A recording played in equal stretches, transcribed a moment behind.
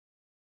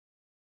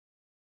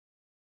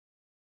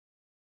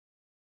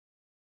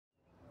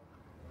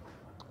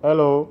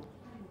Hello,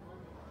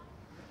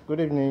 good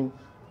evening,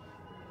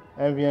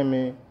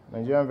 NVMA,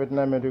 Nigerian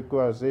Veterinary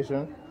Medical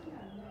Association,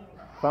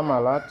 Farm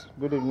Alert,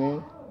 good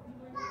evening.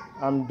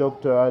 I'm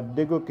Dr.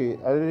 Adegoke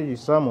Adeji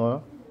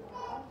Samuel,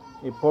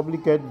 a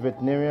public health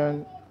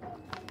veterinarian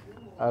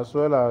as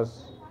well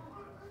as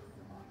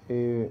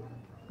a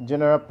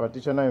general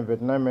practitioner in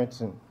veterinary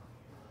medicine.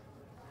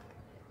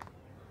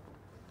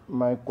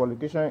 My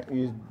qualification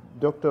is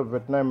Doctor of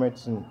Veterinary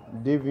Medicine,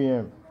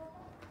 DVM,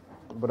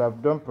 but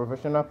I've done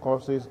professional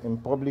courses in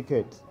public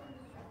health.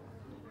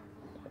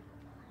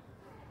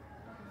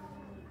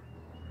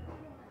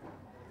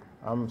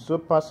 I'm so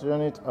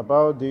passionate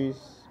about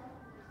this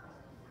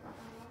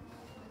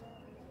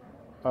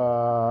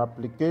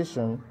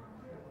application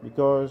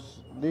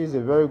because this is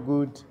a very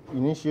good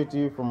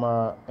initiative from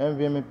our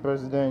NVMA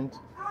president,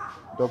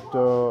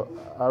 Dr.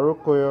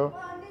 Arokoyo,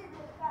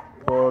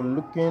 for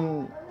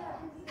looking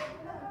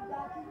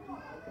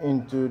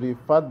into the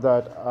fact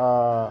that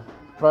our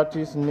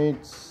practice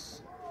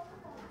needs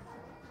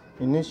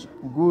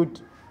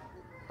good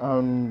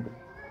and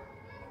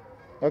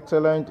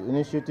excellent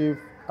initiative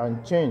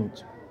and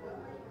change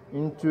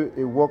into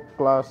a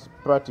world-class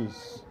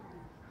practice.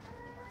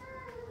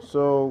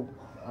 So,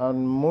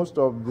 and most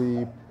of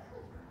the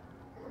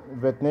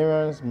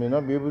veterinarians may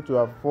not be able to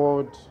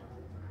afford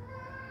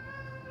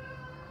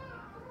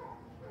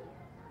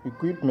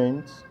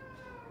equipment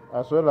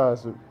as well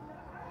as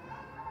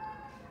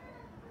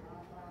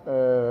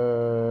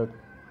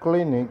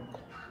clinic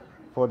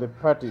for the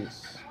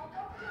practice.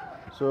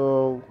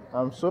 So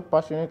I'm so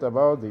passionate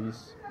about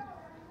this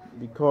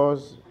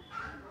because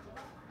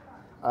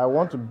I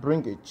want to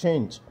bring a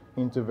change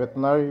into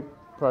veterinary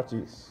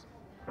practice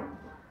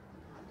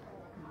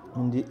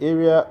in the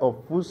area of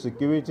food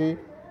security,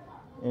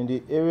 in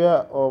the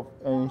area of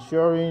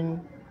ensuring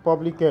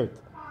public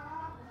health.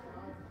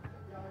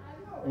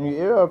 In the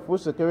area of food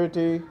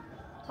security,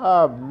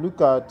 I've looked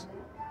at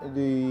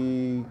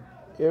the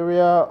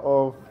area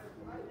of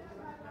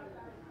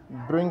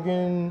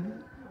bringing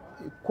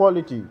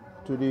equality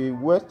to the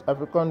West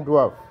African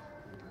dwarf,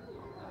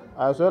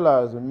 as well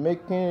as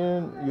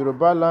making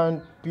Yoruba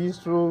land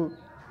peaceful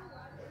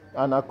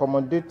and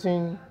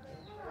accommodating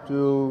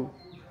to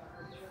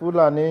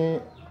Fulani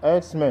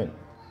herdsmen.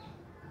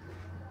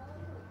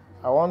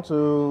 I want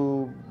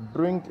to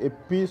bring a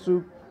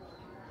peaceful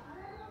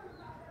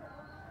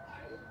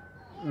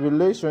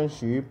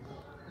relationship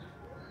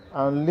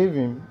and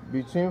living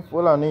between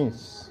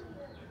Fulanis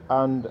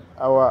and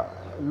our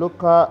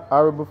local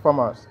arable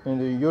farmers in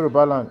the Yoruba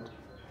land.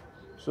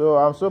 So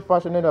I'm so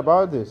passionate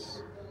about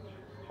this,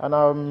 and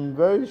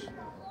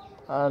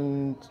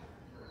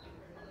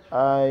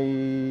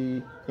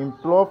I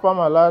implore Farm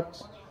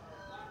Alert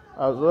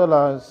as well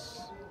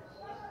as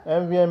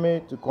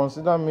NVMA to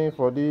consider me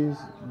for this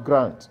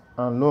grant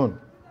and loan.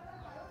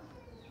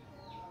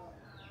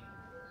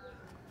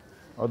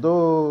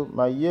 Although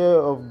my year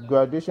of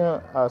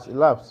graduation has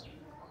elapsed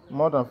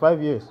more than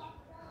 5 years,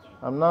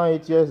 I'm now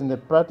 8 years in the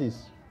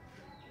practice.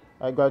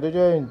 I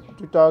graduated in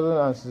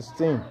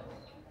 2016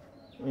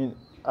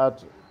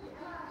 at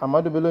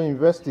Ahmadu Bello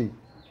University,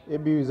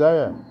 ABU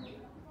Zaria,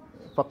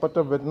 Faculty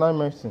of Veterinary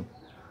Medicine.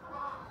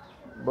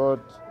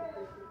 But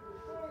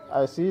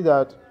I see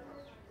that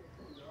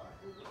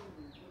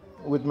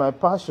with my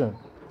passion,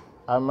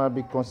 I might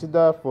be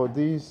considered for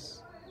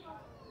this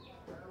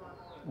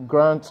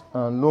grant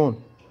and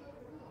loan.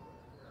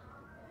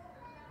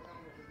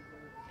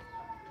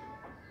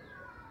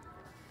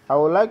 I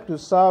would like to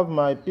serve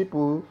my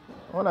people.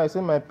 When I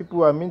say my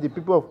people, I mean the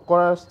people of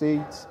Kwara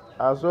State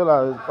as well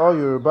as all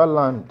Yoruba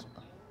land.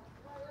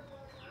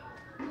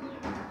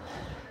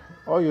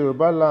 All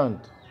Yoruba land.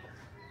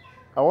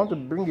 I want to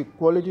bring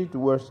equality to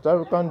West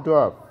African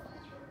dwarf,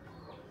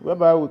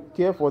 whereby we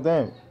care for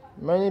them.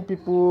 Many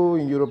people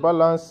in Yoruba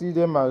land see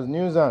them as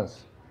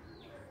nuisance,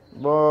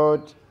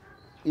 but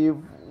if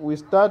we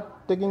start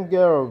taking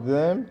care of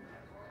them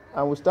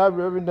and we start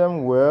behaving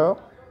them well,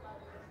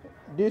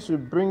 this will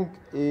bring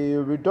a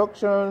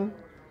reduction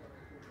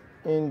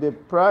in the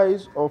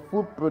price of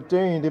food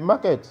protein in the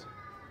market,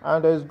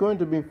 and there's going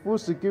to be food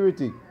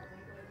security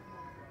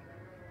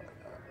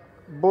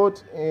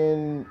both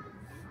in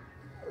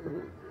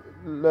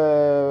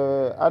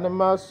the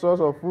animal source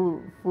of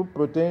food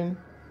protein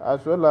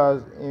as well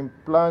as in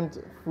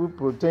plant food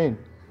protein.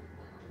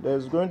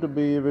 There's going to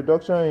be a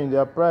reduction in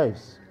their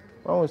price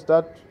when we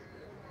start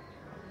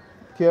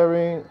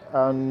caring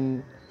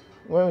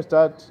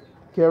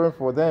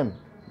for them,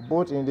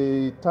 both in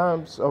the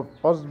terms of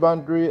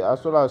husbandry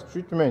as well as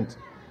treatment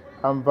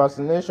and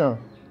vaccination.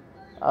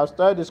 I've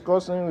started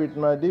discussing with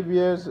my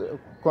DVS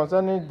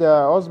concerning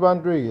their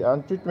husbandry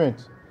and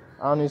treatment,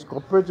 and he's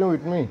cooperating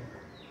with me.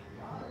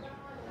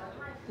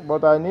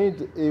 But I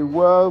need a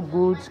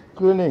good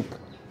clinic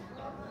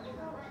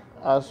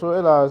as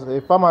well as a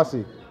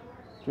pharmacy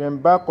to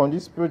embark on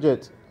this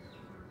project.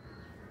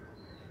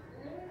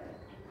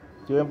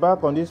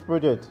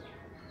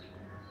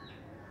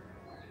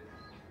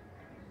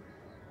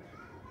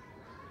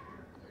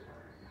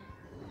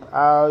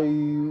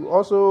 I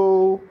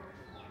also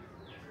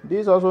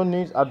This also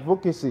needs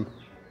advocacy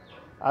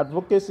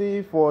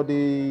for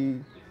the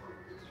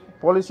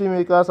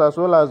policymakers as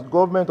well as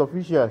government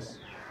officials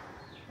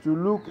to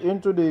look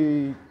into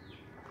the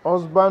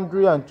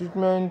husbandry and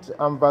treatment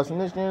and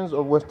vaccinations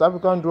of West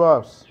African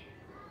dwarfs,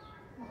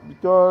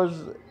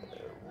 because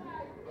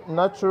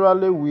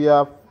naturally we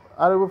are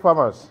arable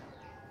farmers,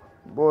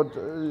 but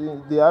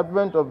the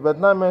advent of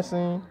veterinary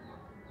medicine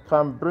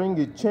can bring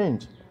a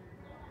change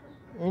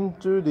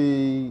into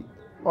the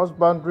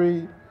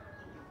husbandry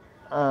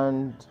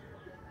and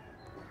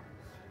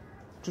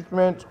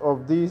treatment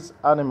of these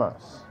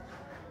animals.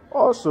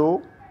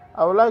 Also,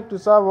 I would like to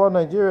serve all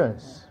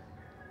Nigerians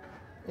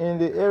in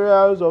the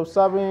areas of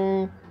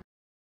serving